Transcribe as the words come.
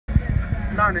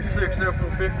96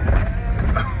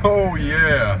 F-150. Oh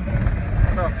yeah.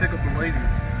 That's how I pick up the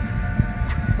ladies.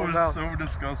 That was so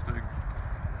disgusting.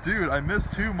 Dude, I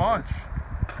missed too much.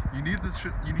 You need this.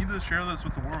 You need to share this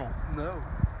with the world. No.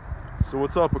 So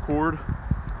what's up, Accord?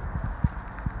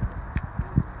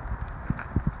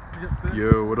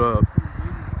 Yo, what up?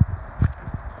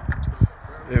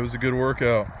 It was a good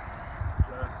workout.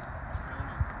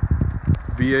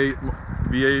 V8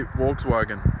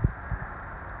 Volkswagen.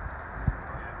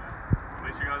 At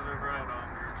least you guys are right on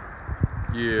your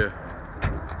truck. Yeah.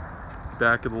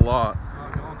 Back of the lot.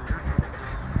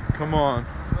 Come on.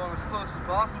 Going as close as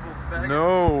possible, faggot.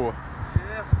 No.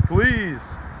 Yeah. Please.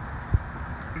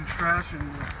 Trash in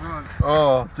the front.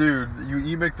 Oh, dude, you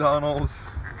eat McDonald's.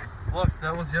 Look,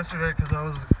 that was yesterday because I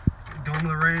was going to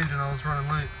the range and I was running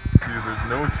late. Dude, there's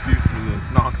no excuse for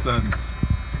this nonsense.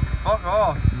 Fuck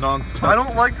off. Nonsense. I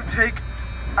don't like to take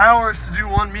hours to do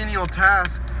one menial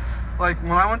task. Like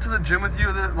when I went to the gym with you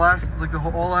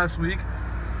all last week,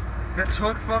 it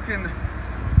took fucking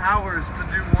hours to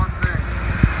do one thing.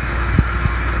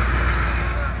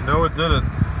 No, it didn't.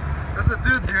 Yes, it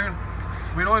did, dude.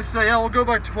 We'd always say, yeah, we'll go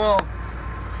by 12,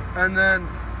 and then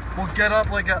we'll get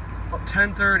up like at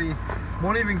 10:30.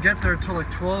 Won't even get there till like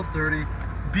 12:30.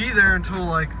 Be there until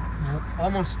like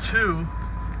almost 2,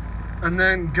 and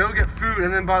then go get food.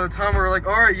 And then by the time we're like,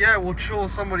 all right, yeah, we'll chill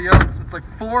with somebody else, it's like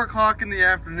 4 o'clock in the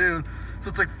afternoon. So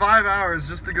it's like 5 hours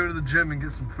just to go to the gym and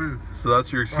get some food. So that's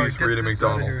your excuse for eating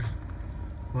McDonald's.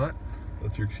 What?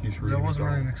 That's your excuse for eating McDonald's. That wasn't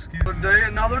really an excuse. Another day,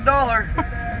 another dollar.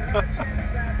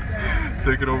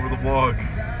 Take it over the vlog.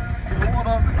 Yo, what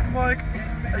up? It's Mike.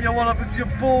 Hey, yo, what up? It's your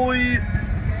boy.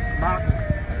 Michael.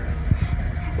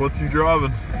 What's you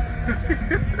driving?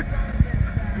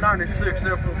 96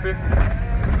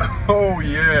 F-150. Oh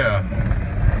yeah.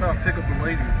 That's how I pick up the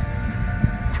ladies.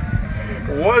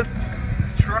 What?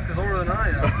 This truck is older than I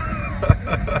am.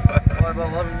 By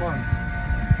about 11 months.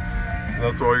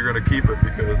 That's why you're gonna keep it,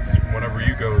 because whenever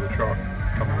you go, the truck's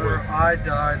coming with. Whenever I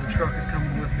die, the truck is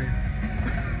coming with me.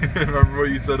 Remember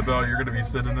what you said about you're gonna be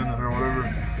sitting in it or whatever?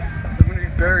 I'm gonna be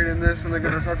buried in this, and they're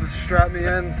gonna have to strap me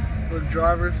in with a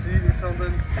driver's seat or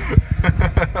something.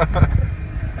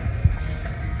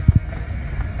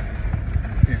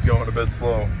 He's going a bit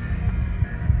slow.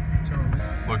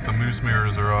 Look, the moose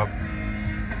mirrors are up.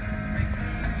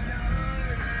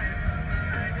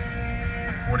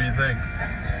 What do you think?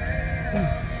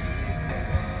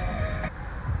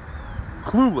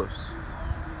 Clueless.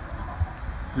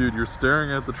 Dude, you're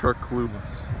staring at the truck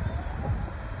clueless.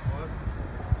 What?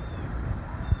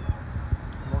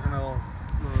 I'm looking at all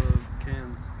the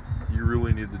cans. You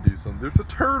really need to do something. There's a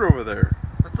turd over there.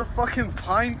 That's a fucking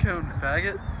pine cone,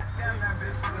 faggot.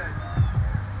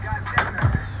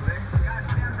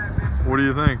 What do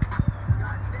you think?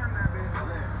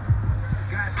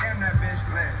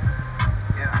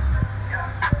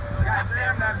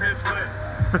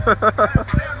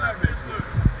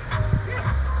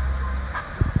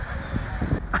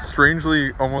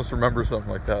 Strangely, almost remember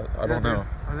something like that. I don't know.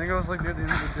 I think I was like near the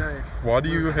end of the day. Why do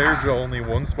you hair gel only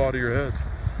one spot of your head?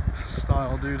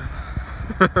 Style, dude.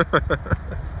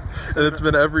 And it's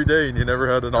been every day, and you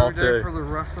never had an off day. Every day for the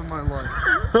rest of my life.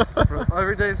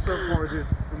 Every day so far, dude.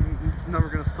 It's never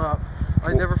gonna stop.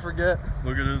 I never forget.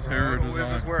 Look at his hair We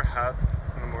design. just wear hats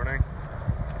in the morning.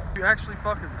 You actually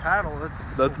fucking paddle.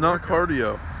 That's not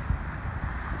cardio.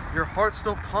 Your heart's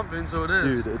still pumping, so it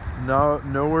is. Dude, it's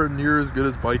nowhere near as good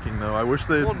as biking, though. I wish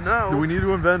they. Well, no. Do we need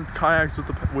to invent kayaks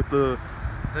with the?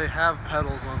 They have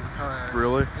pedals on the kayak.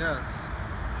 Really? Yes.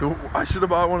 So I should have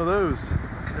bought one of those.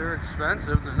 They're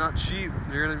expensive. They're not cheap.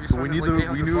 You're gonna be. So we need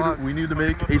like we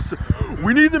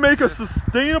need to make a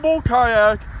sustainable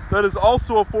kayak that is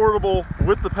also affordable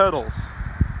with the pedals.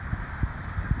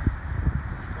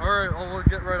 All right, well, we'll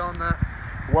get right on that.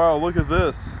 Wow, look at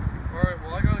this. All right,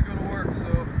 well, I gotta go to work,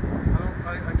 so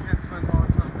I can't spend a lot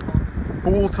of time talking.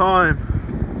 Full time.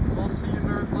 So I'll see you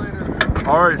nerds later.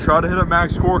 All right, try to hit up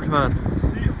max cork then.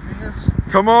 See you, penis.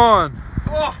 Come on.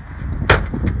 Oh.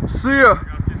 See ya.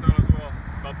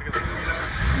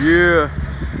 Yeah.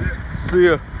 See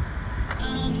ya.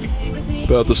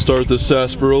 About to start this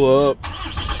sarsaparilla up.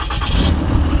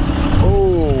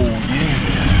 Oh yeah.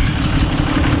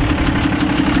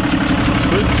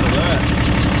 Listen to that.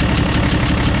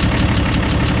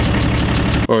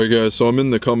 Alright guys, so I'm in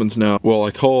the Cummins now. Well,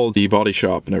 I called the body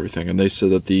shop and everything, and they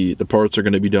said that the parts are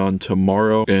going to be done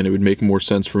tomorrow, and it would make more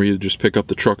sense for me to just pick up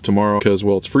the truck tomorrow, because,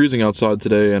 well, it's freezing outside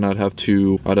today, and I'd have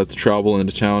to travel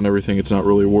into town and everything. It's not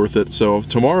really worth it. So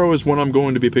tomorrow is when I'm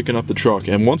going to be picking up the truck,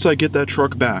 and once I get that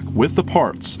truck back with the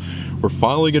parts, we're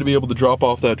finally gonna be able to drop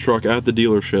off that truck at the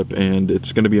dealership, and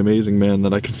it's gonna be amazing, man,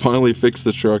 that I can finally fix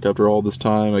the truck after all this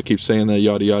time. I keep saying that,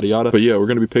 yada yada yada. But yeah, we're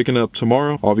gonna be picking it up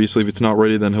tomorrow. Obviously, if it's not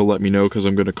ready, then he'll let me know, because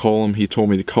I'm gonna call him. He told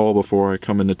me to call before I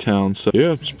come into town. So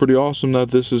yeah, it's pretty awesome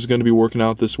that this is gonna be working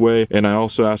out this way. And I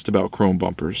also asked about chrome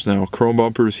bumpers. Now, chrome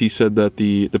bumpers, he said that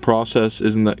the process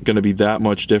isn't gonna be that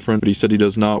much different, but he said he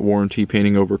does not warranty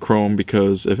painting over chrome,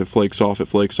 because if it flakes off, it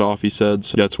flakes off, he said.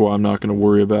 So that's why I'm not gonna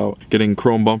worry about getting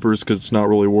chrome bumpers, because it's not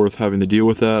really worth having to deal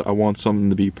with that. I want something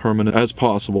to be permanent as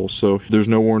possible, so there's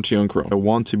no warranty on chrome. I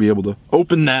want to be able to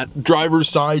open that driver's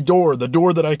side door, the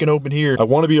door that I can open here. I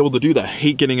want to be able to do that. I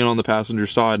hate getting it on the passenger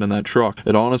side in that truck.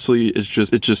 It honestly is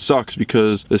just, it just sucks,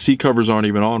 because the seat covers aren't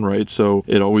even on right, so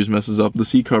it always messes up the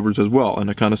seat covers as well, and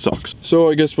it kind of sucks. So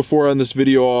I guess before I end this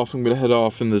video off, I'm gonna head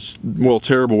off in this, well,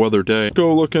 terrible weather day,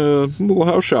 go look at a little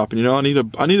house shopping. You know, I need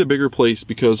a bigger place,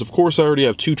 because of course I already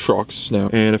have 2 trucks now,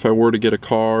 and if I were to get a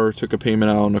car, took a payment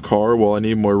out on a car, well, I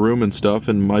need more room and stuff,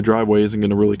 and my driveway isn't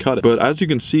gonna really cut it. But as you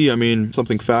can see, I mean,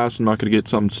 something fast. I'm not gonna get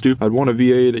something stupid. I'd want a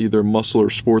V8, either muscle or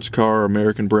sports car,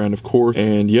 American brand, of course,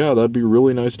 and yeah, that'd be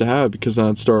really nice to have, because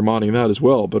I'd start modding that as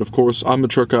well. But of course, I'm a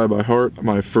truck guy by heart.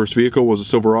 My first vehicle was a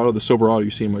Silverado, the Silverado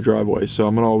you see in my driveway, so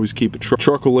I'm gonna always keep it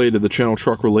truck related, the channel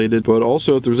truck related. But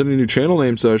also, if there's any new channel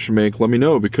names that I should make, let me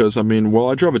know, because I mean, well,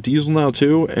 I drive a diesel now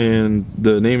too, and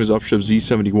the name is Upshift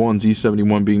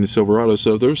Z71 being the Silverado.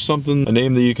 So if there's something, a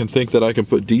name that you can think that I can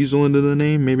put diesel into the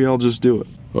name, maybe I'll just do it.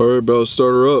 All right, about to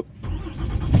start her up.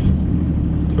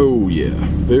 Oh yeah,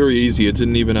 very easy. It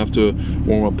didn't even have to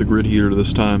warm up the grid heater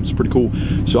this time. It's pretty cool.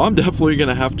 So I'm definitely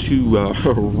gonna have to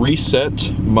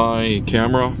reset my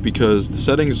camera, because the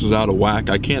settings is out of whack.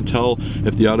 I can't tell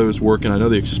if the auto is working. I know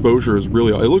the exposure is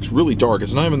really, it looks really dark.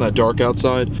 It's not even that dark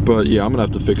outside, but yeah, I'm gonna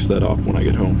have to fix that up when I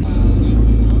get home.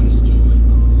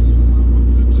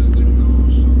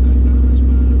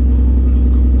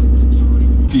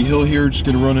 Hill here, just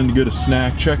gonna run in to get a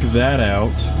snack. Check that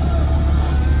out.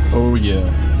 Oh yeah,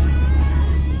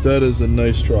 that is a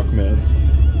nice truck, man.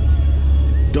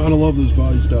 Gotta love those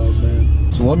body styles, man.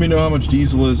 So let me know how much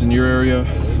diesel is in your area.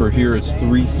 For here, it's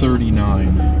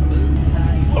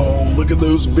 $3.39. Oh, look at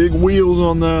those big wheels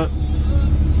on that.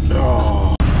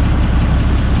 Oh,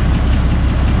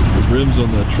 the rims on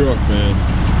that truck, man.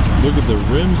 Look at the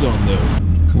rims on those.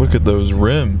 Look at those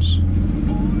rims.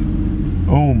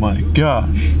 Oh my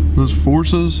gosh, those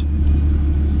forces.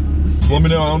 So let me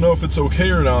know, I don't know if it's okay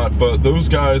or not, but those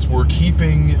guys were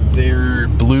keeping their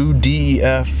blue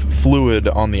DEF fluid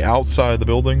on the outside of the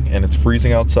building, and it's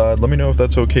freezing outside. Let me know if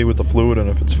that's okay with the fluid, and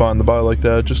if it's fine to buy like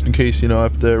that, just in case, you know,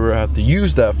 if they ever have to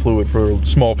use that fluid for a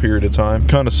small period of time.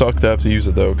 Kind of suck to have to use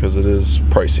it though, because it is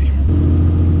pricey.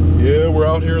 Yeah, we're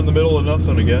out here in the middle of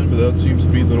nothing again, but that seems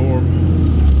to be the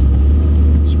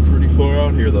norm. It's pretty far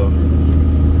out here though.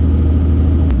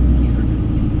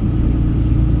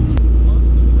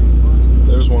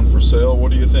 One for sale.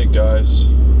 What do you think, guys?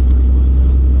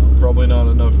 Probably not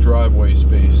enough driveway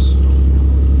space.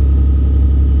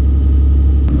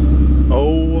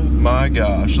 Oh my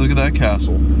gosh, look at that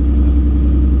castle.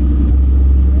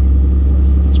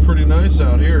 It's pretty nice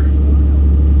out here.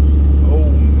 Oh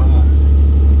my.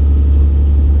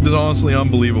 It's honestly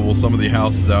unbelievable, some of the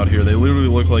houses out here. They literally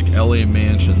look like LA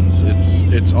mansions.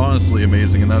 It's honestly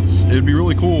amazing, and it'd be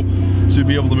really cool to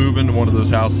be able to move into one of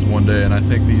those houses one day, and I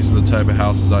think these are the type of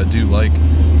houses I do like,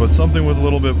 but something with a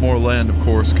little bit more land, of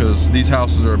course, because these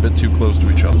houses are a bit too close to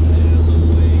each other.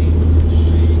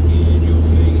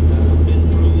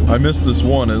 I missed this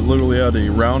one. It literally had a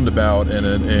roundabout in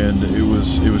it, and it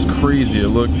was crazy. It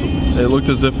looked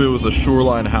as if it was a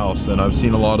shoreline house, and I've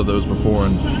seen a lot of those before,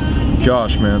 and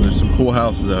gosh, man, there's some cool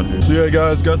houses out here. So yeah,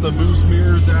 guys, got the moose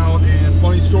mirrors out, and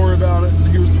funny story about it, and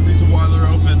here's the reason why they're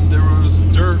open. There was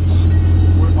dirt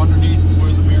underneath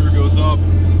where the mirror goes up,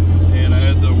 and I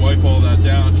had to wipe all that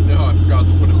down. You know, I forgot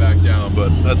to put it back down, but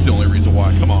that's the only reason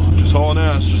why. Come on, just hauling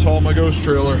ass, just hauling my ghost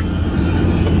trailer.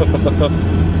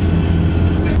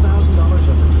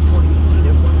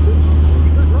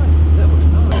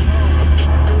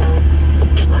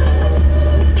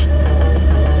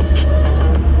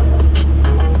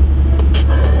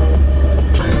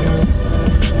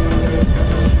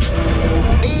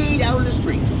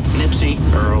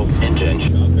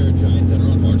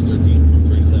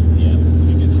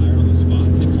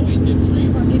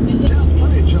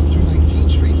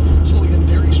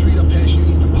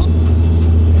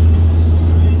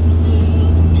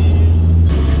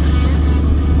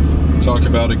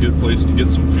 About a good place to get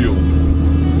some fuel.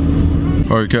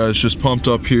 All right, guys, just pumped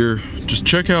up here. Just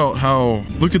check out how,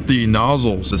 look at the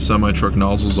nozzles the semi-truck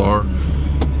nozzles are,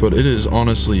 but it is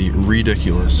honestly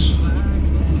ridiculous.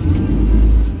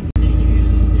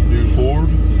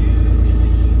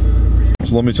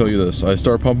 So let me tell you this. I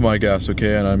start pumping my gas,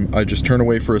 okay, and I just turn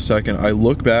away for a second. I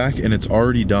look back and it's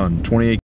already done. 28